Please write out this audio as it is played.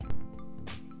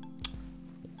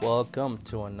Welcome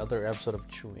to another episode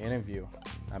of True Interview.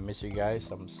 I miss you guys.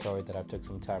 I'm sorry that I took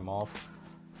some time off.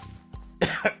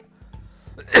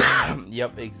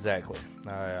 Yep, exactly.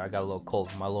 I got a little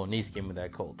cold. My little niece gave me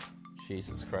that cold.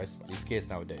 Jesus Christ, these kids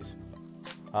nowadays.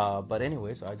 But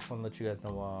anyways, I just want to let you guys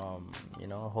know,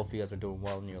 hopefully you guys are doing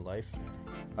well in your life.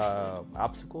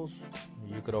 Obstacles,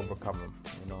 you could overcome them.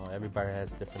 Everybody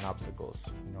has different obstacles.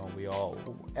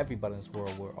 Everybody in this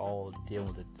world, we're all dealing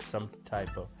with some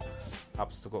type of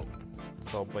obstacle.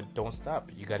 So, but don't stop.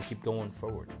 You got to keep going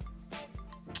forward.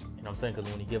 You know what I'm saying?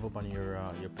 Because when you give up on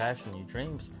your passion, your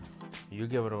dreams, you're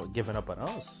giving up on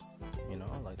us.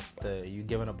 You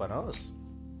giving up on us.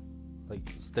 Like,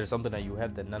 there's something that you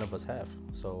have that none of us have.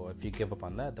 So if you give up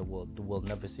on that, then we'll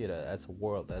never see it as a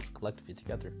world, as collectively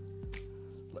together.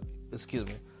 Excuse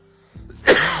me.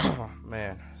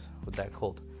 Man, with that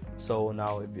cold. So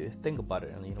now, if you think about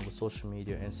it, and with social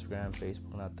media, Instagram,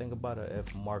 Facebook, now think about it.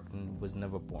 If Mark was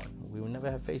never born, we would never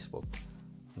have Facebook.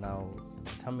 Now,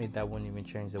 tell me that wouldn't even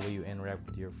change the way you interact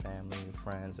with your family, your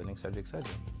friends, and etc., etc.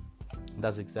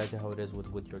 That's exactly how it is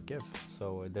with your gift.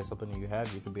 So if there's something you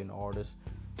have, you could be an artist,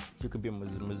 you could be a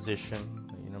musician,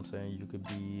 you know what I'm saying? You could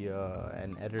be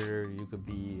an editor, you could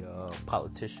be a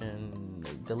politician.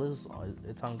 The list,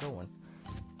 it's ongoing.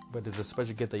 But there's a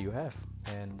special gift that you have,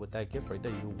 and with that gift right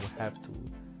there, you will have to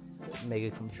make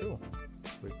it come true,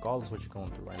 regardless of what you're going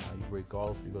through right now.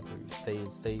 Regardless of what you go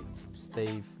through,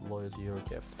 stay loyal to your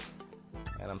gift,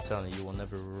 and I'm telling you, you will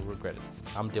never regret it.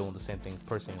 I'm dealing with the same thing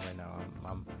personally right now.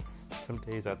 I'm some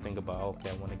days I think about, okay,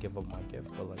 I want to give up my gift,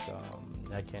 but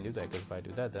I can't do that, because if I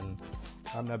do that, then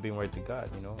I'm not being right to God.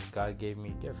 God gave me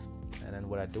a gift, and then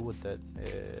what I do with it,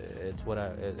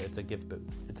 it's a gift.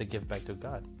 It's a gift back to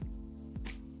God.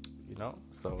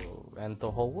 So, and the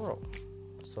whole world.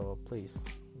 So please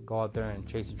go out there and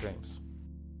chase your dreams.